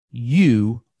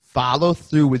you follow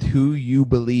through with who you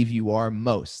believe you are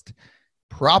most.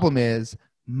 Problem is,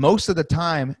 most of the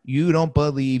time, you don't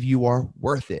believe you are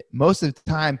worth it. Most of the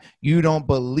time, you don't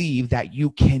believe that you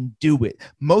can do it.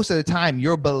 Most of the time,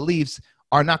 your beliefs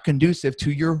are not conducive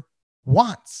to your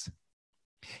wants.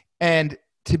 And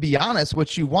to be honest,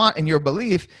 what you want and your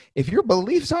belief, if your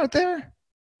beliefs aren't there,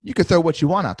 you could throw what you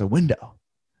want out the window.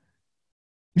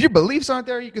 If your beliefs aren't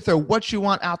there, you can throw what you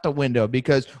want out the window,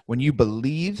 because when you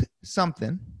believe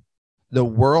something, the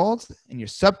world and your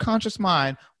subconscious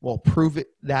mind will prove it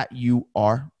that you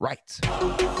are right.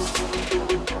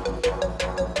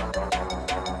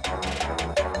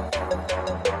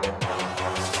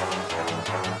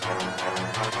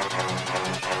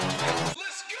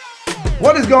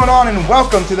 What is going on, and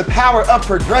welcome to the Power of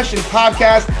Progression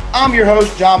podcast. I'm your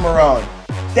host, John Marone.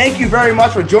 Thank you very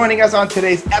much for joining us on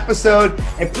today's episode.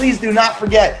 And please do not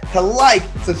forget to like,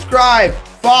 subscribe,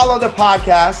 follow the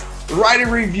podcast, write a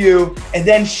review, and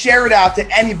then share it out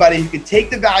to anybody who can take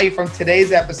the value from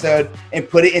today's episode and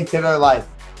put it into their life.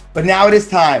 But now it is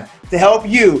time to help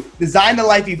you design the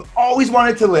life you've always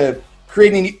wanted to live,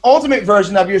 creating the ultimate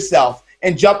version of yourself,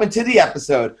 and jump into the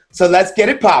episode. So let's get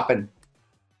it popping.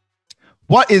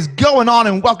 What is going on,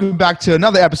 and welcome back to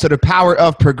another episode of Power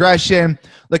of Progression.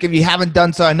 Look, if you haven't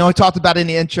done so, I know I talked about it in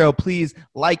the intro, please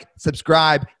like,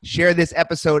 subscribe, share this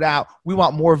episode out. We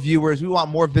want more viewers. We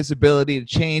want more visibility to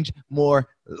change more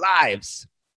lives.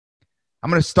 I'm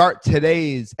going to start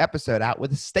today's episode out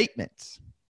with a statement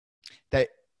that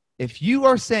if you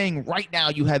are saying right now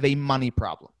you have a money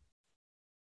problem,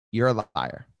 you're a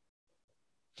liar.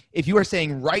 If you are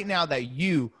saying right now that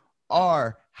you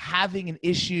are having an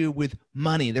issue with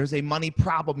money, there's a money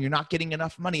problem, you're not getting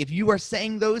enough money, if you are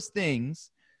saying those things,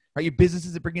 right, your business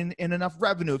isn't bringing in enough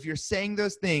revenue, if you're saying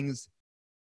those things,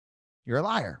 you're a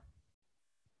liar.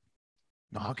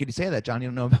 No, how could you say that, John? You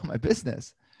don't know about my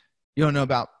business. You don't know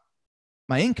about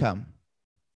my income.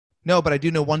 No, but I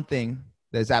do know one thing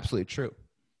that is absolutely true.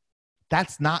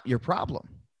 That's not your problem.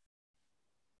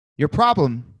 Your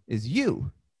problem is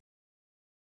you.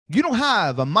 You don't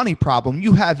have a money problem.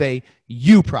 You have a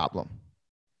you problem.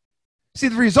 See,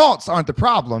 the results aren't the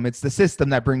problem. It's the system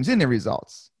that brings in the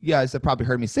results. You guys have probably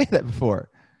heard me say that before.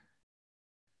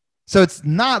 So it's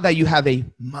not that you have a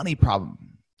money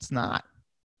problem. It's not.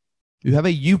 You have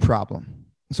a you problem.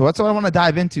 So that's what I want to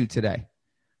dive into today.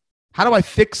 How do I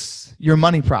fix your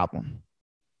money problem?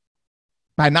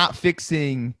 By not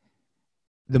fixing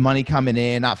the money coming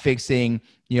in, not fixing,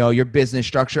 your business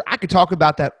structure. I could talk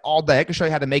about that all day. I could show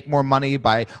you how to make more money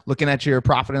by looking at your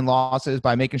profit and losses,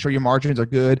 by making sure your margins are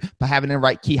good, by having the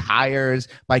right key hires,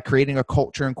 by creating a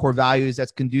culture and core values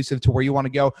that's conducive to where you want to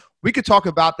go. We could talk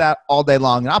about that all day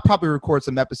long, and I'll probably record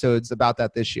some episodes about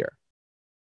that this year.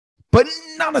 But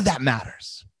none of that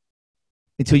matters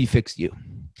until you fix you.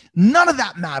 None of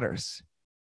that matters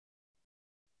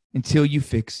until you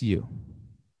fix you.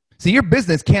 See, your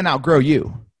business can't outgrow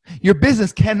you. Your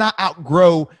business cannot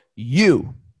outgrow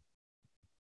you.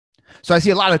 So I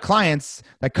see a lot of clients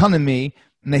that come to me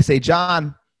and they say,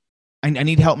 John, I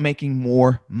need help making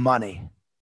more money.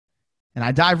 And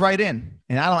I dive right in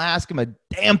and I don't ask them a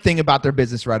damn thing about their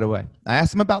business right away. I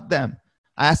ask them about them.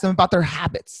 I ask them about their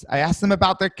habits. I ask them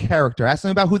about their character. I ask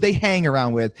them about who they hang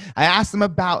around with. I ask them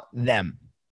about them,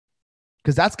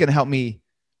 because that's going to help me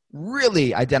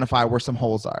really identify where some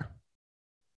holes are.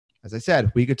 As I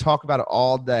said, we could talk about it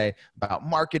all day, about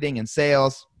marketing and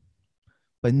sales,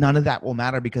 but none of that will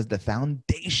matter, because the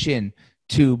foundation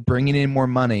to bringing in more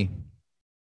money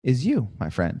is you, my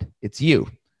friend. It's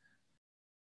you.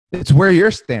 It's where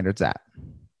your standard's at.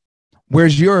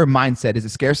 Where's your mindset? Is it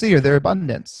scarcity or there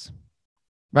abundance?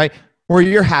 Right? Where are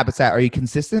your habits at? Are you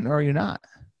consistent or are you not?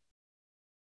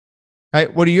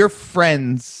 Right? What do your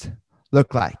friends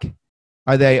look like?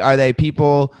 Are they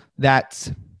people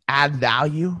that add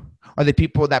value? Are they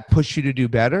people that push you to do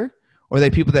better? Or are they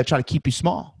people that try to keep you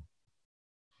small?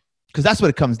 Because that's what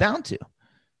it comes down to.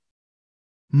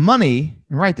 Money,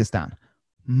 and write this down.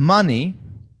 Money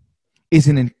is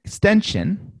an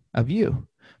extension of you.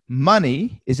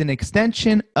 Money is an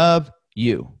extension of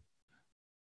you.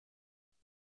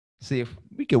 See, if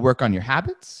we could work on your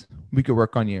habits, we could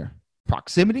work on your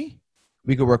proximity,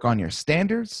 we could work on your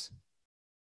standards,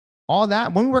 all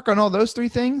that. When we work on all those three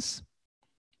things,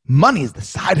 money is the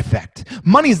side effect.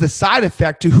 Money is the side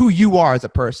effect to who you are as a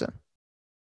person.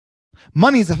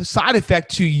 Money is a side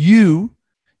effect to you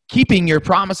keeping your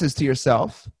promises to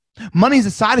yourself. Money is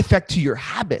a side effect to your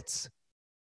habits.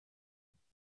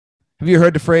 Have you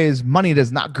heard the phrase, money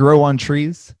does not grow on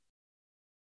trees?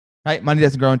 Right? Money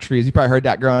doesn't grow on trees. You probably heard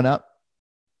that growing up.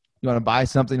 You want to buy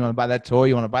something, you want to buy that toy,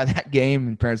 you want to buy that game,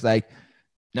 and parents are like,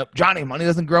 Nope, Johnny, money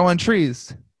doesn't grow on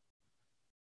trees.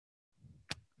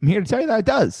 I'm here to tell you that it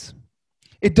does.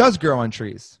 It does grow on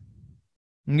trees.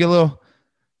 And get a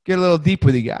little deep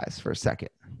with you guys for a second.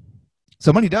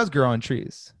 So money does grow on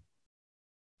trees.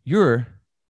 You're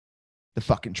the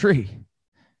fucking tree.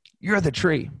 You're the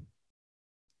tree.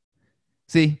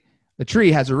 See, the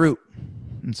tree has a root,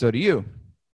 and so do you.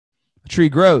 A tree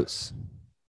grows,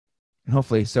 and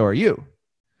hopefully so are you.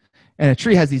 And a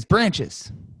tree has these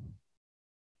branches,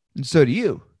 and so do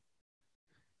you.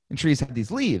 And trees have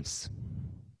these leaves.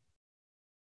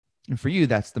 And for you,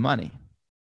 that's the money.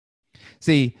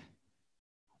 See,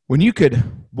 when you could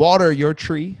water your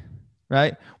tree,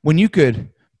 right? When you could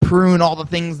prune all the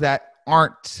things that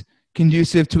aren't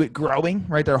conducive to it growing,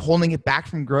 right? They're holding it back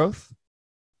from growth.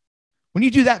 When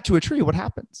you do that to a tree, what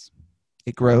happens?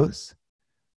 It grows.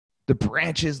 The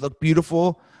branches look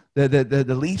beautiful. The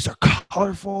leaves are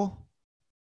colorful.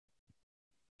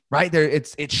 Right?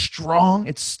 It's strong.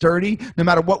 It's sturdy. No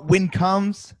matter what wind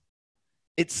comes,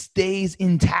 it stays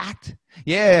intact.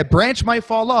 Yeah, a branch might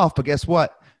fall off, but guess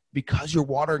what? Because you're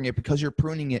watering it, because you're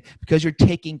pruning it, because you're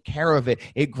taking care of it,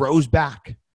 it grows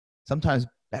back. Sometimes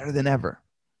better than ever.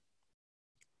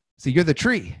 So you're the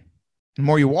tree. The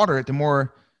more you water it, the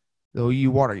more though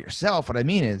you water yourself. What I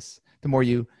mean is the more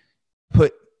you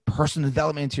put personal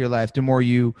development into your life, the more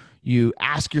you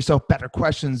ask yourself better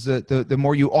questions, the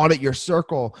more you audit your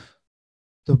circle,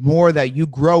 the more that you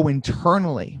grow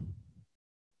internally.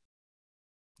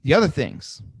 The other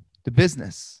things, the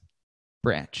business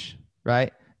branch,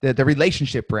 right? The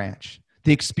relationship branch,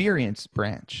 the experience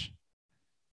branch,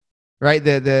 right?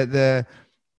 The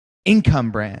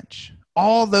income branch.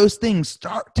 All those things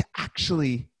start to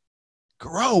actually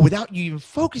grow without you even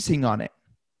focusing on it.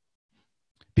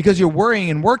 Because you're worrying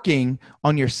and working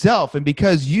on yourself, and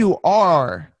because you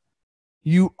are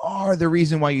the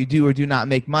reason why you do or do not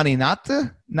make money, not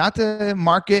the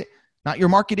market, not your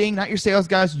marketing, not your sales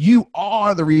guys. You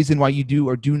are the reason why you do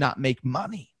or do not make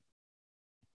money.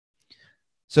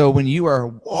 So when you are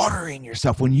watering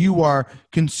yourself, when you are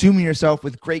consuming yourself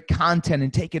with great content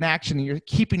and taking action, and you're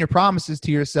keeping your promises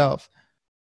to yourself,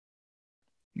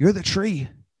 you're the tree.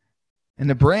 And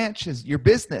the branch is your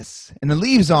business. And the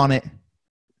leaves on it,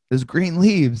 those green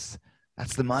leaves,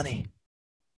 that's the money.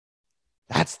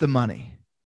 That's the money.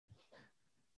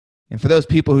 And for those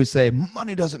people who say,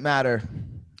 money doesn't matter,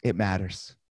 it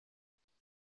matters.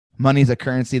 Money is a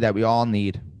currency that we all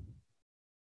need.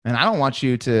 And I don't want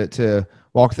you to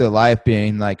walk through life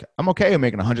being like, I'm okay with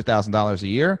making $100,000 a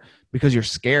year because you're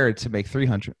scared to make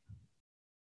 $300,000.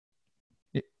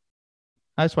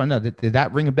 I just want to know, did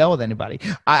that ring a bell with anybody?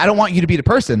 I don't want you to be the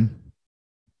person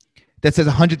that says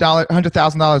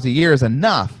 $100,000 a year is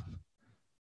enough.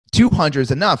 200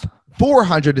 is enough.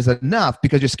 400 is enough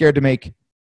because you're scared to make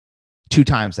 2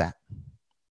 times that.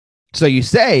 So you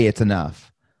say it's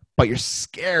enough, but you're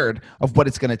scared of what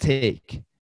it's going to take.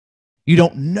 You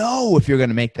don't know if you're going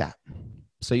to make that.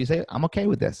 So you say, I'm okay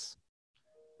with this,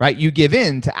 right? You give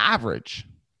in to average,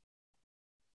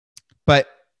 but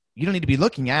you don't need to be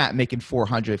looking at making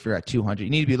 400 if you're at 200. You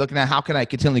need to be looking at, how can I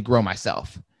continually grow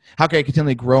myself? How can I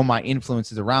continually grow my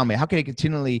influences around me? How can I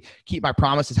continually keep my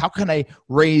promises? How can I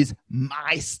raise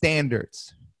my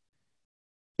standards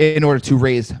in order to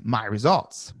raise my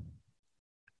results?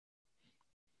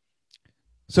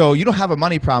 So you don't have a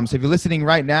money problem. So if you're listening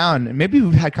right now, and maybe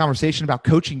we've had conversation about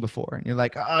coaching before, and you're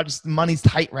like, oh, just money's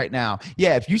tight right now.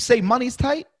 Yeah, if you say money's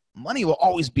tight, money will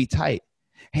always be tight.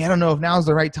 Hey, I don't know if now's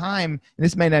the right time. And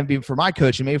this may not be for my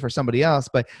coaching, maybe for somebody else,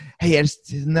 but hey,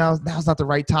 now's not the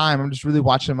right time. I'm just really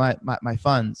watching my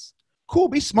funds. Cool,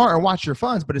 be smart and watch your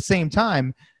funds, but at the same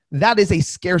time, that is a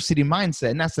scarcity mindset,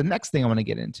 and that's the next thing I want to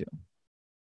get into.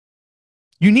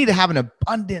 You need to have an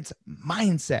abundance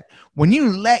mindset. When you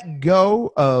let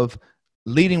go of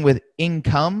leading with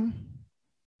income,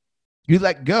 you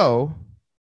let go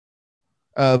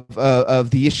of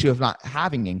the issue of not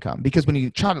having income. Because when you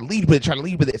try to lead with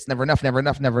it, it's never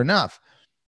enough.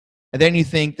 And then you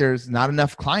think there's not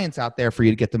enough clients out there for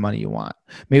you to get the money you want.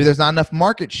 Maybe there's not enough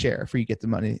market share for you to get the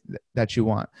money that you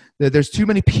want. There's too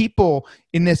many people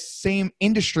in this same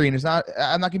industry, and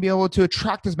I'm not going to be able to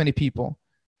attract as many people.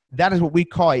 That is what we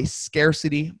call a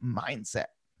scarcity mindset.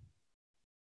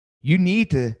 You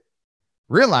need to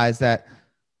realize that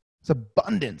there's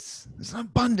abundance. There's an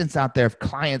abundance out there of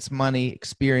clients, money,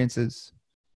 experiences.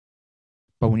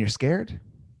 But when you're scared,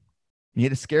 you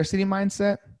need a scarcity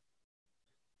mindset.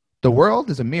 The world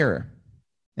is a mirror,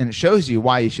 and it shows you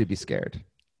why you should be scared.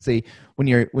 See, when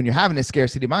you're having a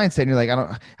scarcity mindset, and you're like, I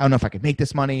don't know if I can make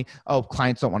this money. Oh,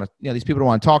 clients don't want to, these people don't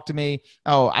want to talk to me.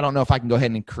 Oh, I don't know if I can go ahead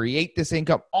and create this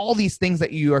income. All these things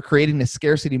that you are creating this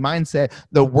scarcity mindset,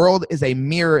 the world is a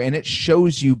mirror and it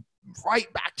shows you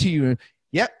right back to you.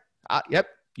 Yep.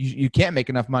 You can't make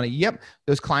enough money. Yep.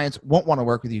 Those clients won't want to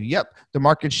work with you. Yep. The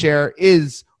market share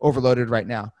is overloaded right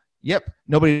now. Yep.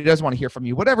 Nobody does want to hear from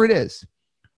you. Whatever it is.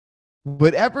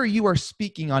 Whatever you are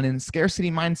speaking on in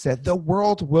scarcity mindset, the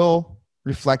world will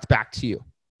reflect back to you.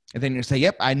 And then you say,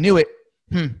 yep, I knew it.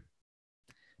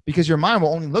 Because your mind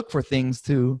will only look for things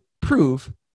to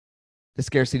prove the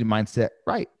scarcity mindset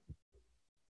right.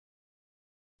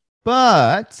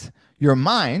 But your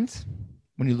mind,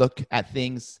 when you look at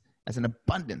things as an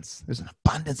abundance, there's an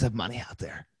abundance of money out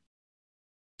there.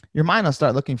 Your mind will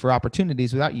start looking for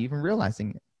opportunities without you even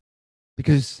realizing it.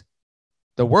 Because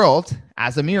the world,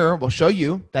 as a mirror, will show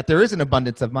you that there is an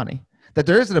abundance of money, that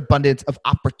there is an abundance of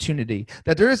opportunity,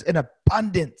 that there is an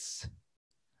abundance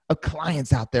of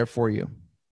clients out there for you.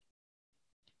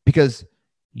 Because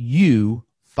you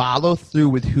follow through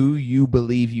with who you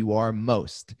believe you are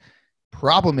most.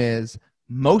 Problem is,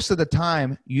 most of the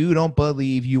time, you don't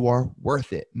believe you are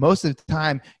worth it. Most of the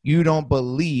time, you don't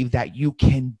believe that you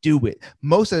can do it.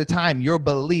 Most of the time, your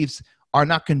beliefs are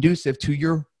not conducive to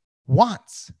your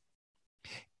wants.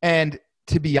 And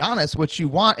to be honest, what you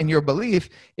want in your belief,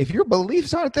 if your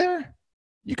beliefs aren't there,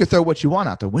 you could throw what you want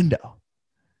out the window.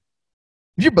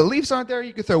 If your beliefs aren't there,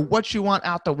 you could throw what you want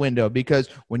out the window, because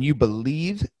when you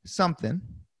believe something,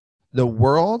 the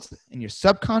world and your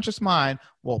subconscious mind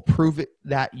will prove it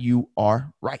that you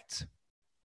are right.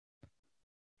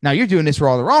 Now, you're doing this for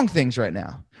all the wrong things right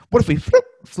now. What if we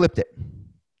flipped it?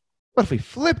 What if we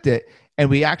flipped it and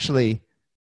we actually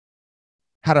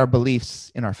had our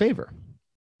beliefs in our favor?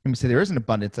 And we say there is an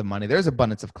abundance of money. There's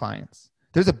abundance of clients.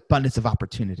 There's abundance of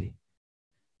opportunity.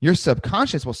 Your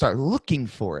subconscious will start looking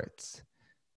for it,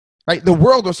 right? The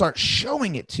world will start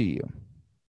showing it to you.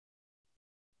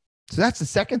 So that's the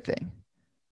second thing.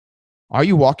 Are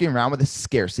you walking around with a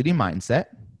scarcity mindset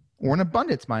or an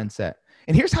abundance mindset?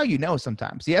 And here's how you know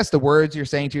sometimes. Yes, the words you're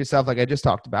saying to yourself, like I just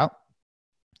talked about.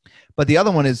 But the other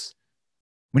one is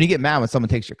when you get mad when someone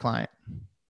takes your client.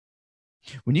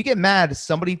 When you get mad,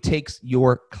 somebody takes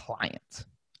your client.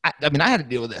 I had to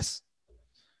deal with this,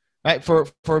 right?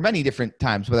 For many different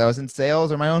times, whether I was in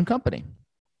sales or my own company.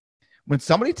 When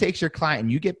somebody takes your client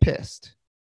and you get pissed,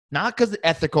 not because the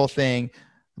ethical thing,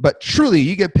 but truly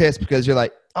you get pissed because you're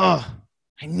like, oh,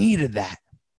 I needed that.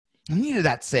 I needed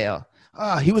that sale.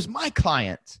 Oh, he was my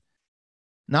client.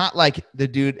 Not like the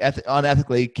dude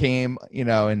unethically came,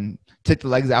 and took the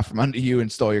legs out from under you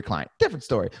and stole your client. Different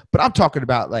story. But I'm talking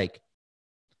about like,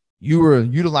 you were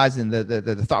utilizing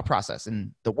the thought process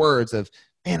and the words of,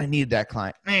 man, I needed that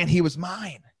client. Man, he was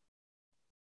mine.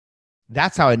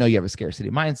 That's how I know you have a scarcity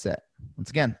mindset.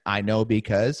 Once again, I know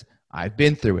because I've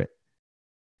been through it.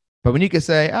 But when you can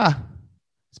say,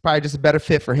 it's probably just a better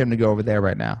fit for him to go over there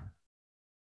right now.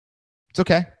 It's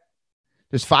okay.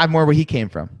 There's 5 more where he came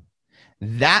from.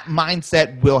 That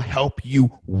mindset will help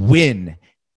you win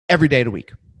every day of the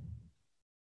week.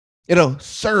 It'll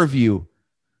serve you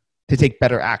to take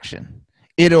better action.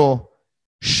 It'll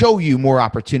show you more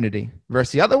opportunity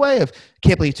versus the other way of,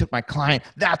 can't believe you took my client.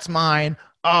 That's mine.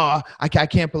 Oh, I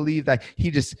can't believe that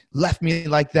he just left me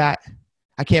like that.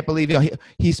 I can't believe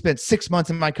he spent 6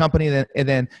 months in my company and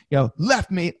then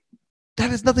left me. That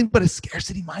is nothing but a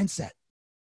scarcity mindset.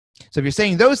 So if you're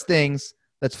saying those things,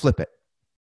 let's flip it.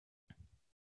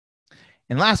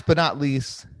 And last but not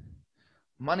least,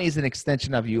 money is an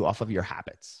extension of you off of your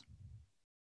habits.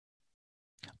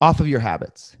 Off of your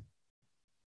habits.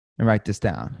 And write this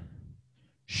down.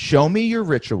 Show me your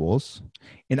rituals,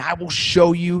 and I will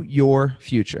show you your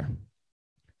future.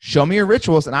 Show me your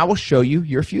rituals, and I will show you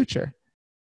your future.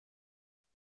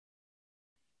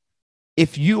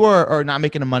 If you are not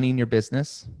making money in your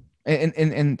business,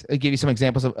 and I'll give you some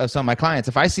examples of some of my clients.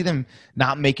 If I see them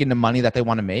not making the money that they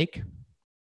want to make,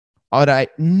 what I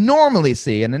normally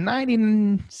see, and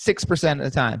 96% of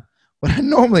the time, what I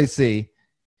normally see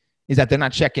is that they're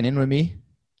not checking in with me.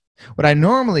 What I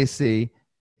normally see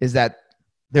is that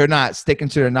they're not sticking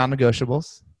to their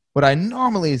non-negotiables. What I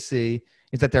normally see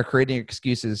is that they're creating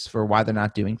excuses for why they're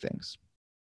not doing things.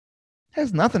 It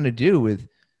has nothing to do with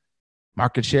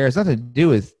market share. It has nothing to do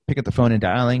with picking up the phone and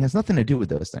dialing. It has nothing to do with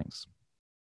those things.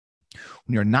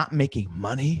 When you're not making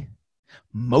money,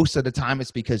 most of the time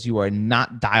it's because you are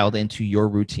not dialed into your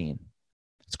routine.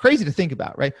 It's crazy to think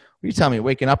about, right? You tell me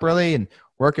waking up early and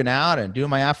working out and doing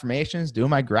my affirmations, doing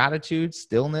my gratitude,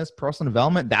 stillness, personal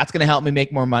development, that's going to help me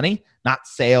make more money, not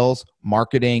sales,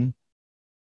 marketing,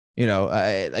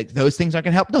 Like those things aren't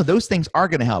going to help. No, those things are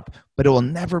going to help, but it will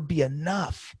never be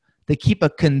enough to keep a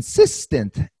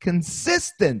consistent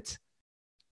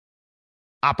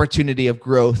opportunity of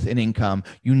growth and income.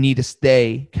 You need to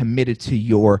stay committed to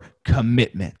your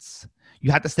commitments.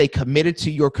 You have to stay committed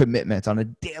to your commitments on a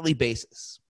daily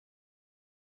basis.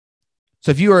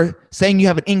 So if you are saying you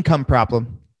have an income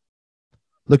problem,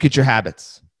 look at your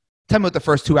habits. Tell me what the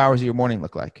first 2 hours of your morning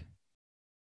look like.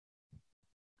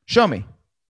 Show me.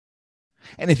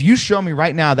 And if you show me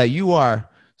right now that you are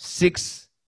 6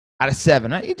 out of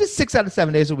 7, right? Just 6 out of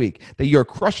 7 days a week, that you're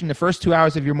crushing the first 2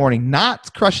 hours of your morning,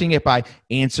 not crushing it by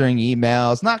answering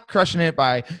emails, not crushing it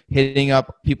by hitting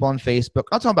up people on Facebook.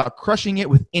 I'm talking about crushing it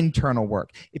with internal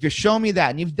work. If you're showing me that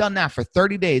and you've done that for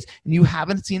 30 days and you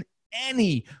haven't seen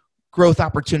any growth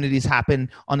opportunities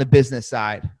happen on the business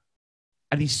side,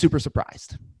 I'd be super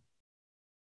surprised.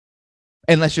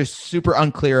 Unless you're super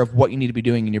unclear of what you need to be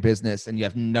doing in your business and you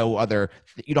have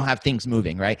you don't have things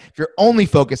moving, right? If you're only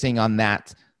focusing on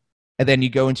that and then you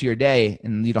go into your day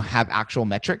and you don't have actual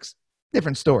metrics,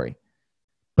 different story.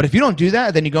 But if you don't do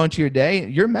that, then you go into your day,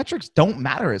 your metrics don't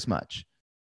matter as much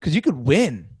because you could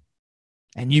win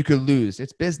and you could lose.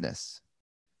 It's business.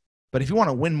 But if you want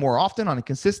to win more often on a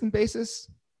consistent basis,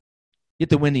 you have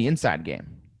to win the inside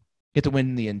game. You have to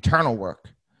win the internal work.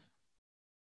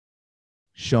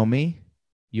 Show me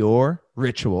your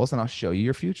rituals and I'll show you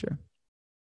your future.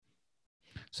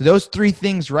 So those 3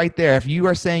 things right there, if you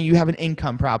are saying you have an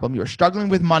income problem, you're struggling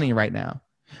with money right now,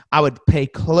 I would pay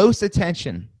close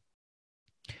attention.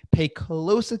 Pay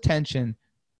close attention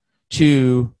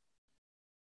to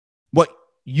what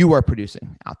you are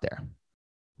producing out there.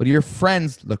 What do your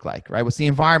friends look like, right? What's the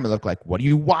environment look like? What are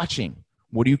you watching?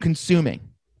 What are you consuming?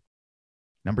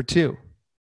 Number 2,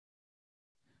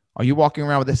 are you walking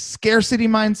around with a scarcity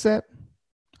mindset?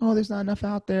 Oh, there's not enough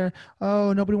out there.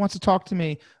 Oh, nobody wants to talk to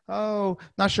me. Oh,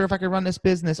 not sure if I can run this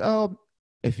business. Oh,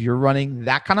 if you're running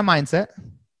that kind of mindset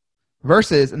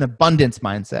versus an abundance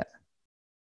mindset,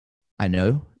 I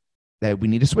know that we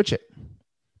need to switch it.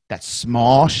 That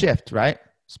small shift, right?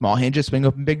 Small hinges swing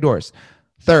open big doors.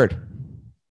 3rd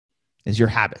is your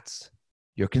habits.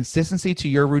 Your consistency to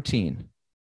your routine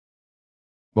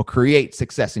will create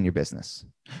success in your business.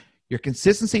 Your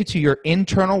consistency to your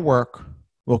internal work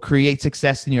will create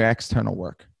success in your external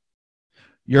work.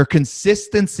 Your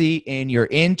consistency in your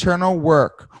internal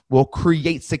work will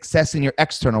create success in your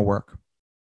external work.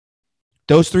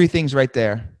 Those 3 things right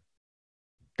there,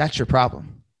 that's your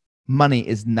problem. Money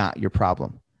is not your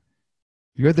problem.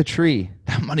 You're the tree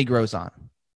that money grows on.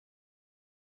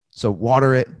 So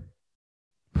water it,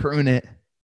 prune it,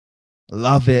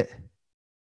 love it,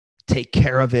 take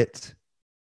care of it,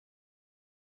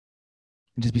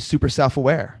 and just be super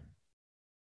self-aware.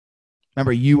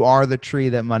 Remember, you are the tree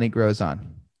that money grows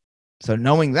on. So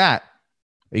knowing that,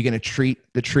 are you going to treat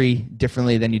the tree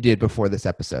differently than you did before this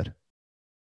episode?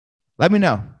 Let me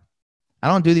know. I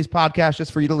don't do these podcasts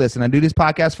just for you to listen. I do these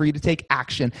podcasts for you to take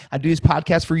action. I do these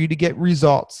podcasts for you to get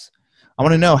results. I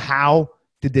want to know, how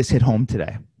did this hit home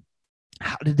today?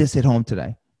 How did this hit home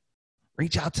today?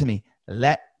 Reach out to me.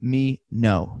 Let me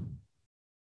know.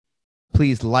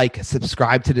 Please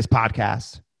subscribe to this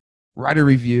podcast, write a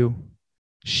review,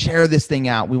 share this thing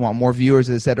out. We want more viewers,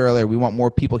 as I said earlier. We want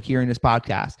more people hearing this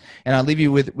podcast. And I'll leave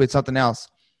you with something else.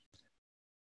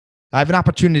 I have an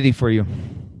opportunity for you.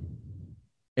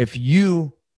 If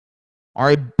you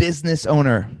are a business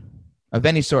owner of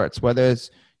any sorts, whether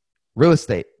it's real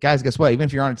estate, guys, guess what? Even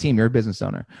if you're on a team, you're a business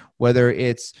owner. Whether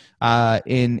it's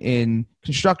in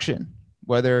construction,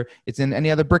 whether it's in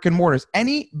any other brick and mortars,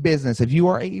 any business, if you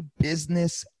are a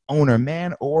business owner,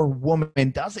 man or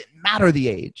woman, doesn't matter the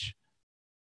age,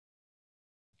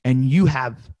 and you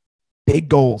have big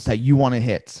goals that you want to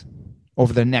hit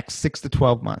over the next 6 to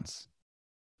 12 months,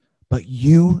 but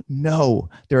you know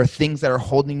there are things that are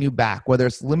holding you back, whether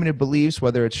it's limited beliefs,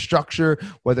 whether it's structure,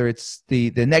 whether it's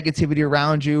the negativity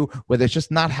around you, whether it's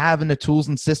just not having the tools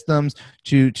and systems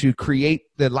to create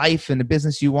the life and the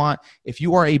business you want. If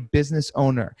you are a business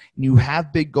owner and you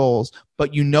have big goals,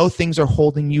 but you know things are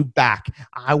holding you back,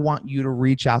 I want you to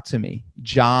reach out to me,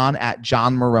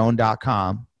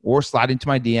 john@johnmarone.com, or slide into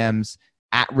my DMs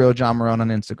 @RealJohnMarone on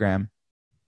Instagram.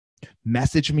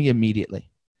 Message me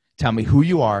immediately. Tell me who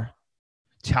you are.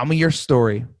 Tell me your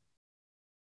story.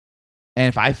 And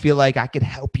if I feel like I could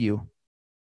help you,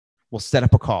 we'll set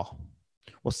up a call.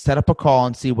 We'll set up a call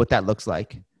and see what that looks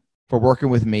like for working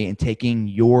with me and taking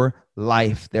your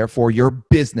life, therefore your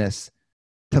business,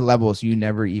 to levels you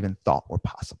never even thought were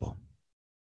possible.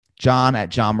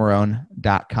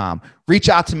 John@johnmarone.com. Reach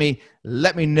out to me.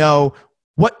 Let me know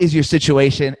what is your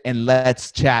situation, and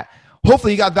let's chat.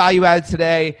 hopefully you got value added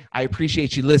today. I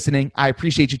appreciate you listening. I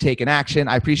appreciate you taking action.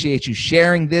 I appreciate you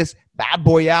sharing this bad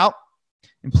boy out.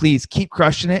 And please keep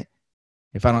crushing it.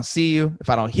 If I don't see you, if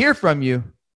I don't hear from you,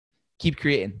 keep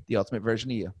creating the ultimate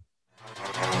version of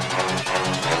you.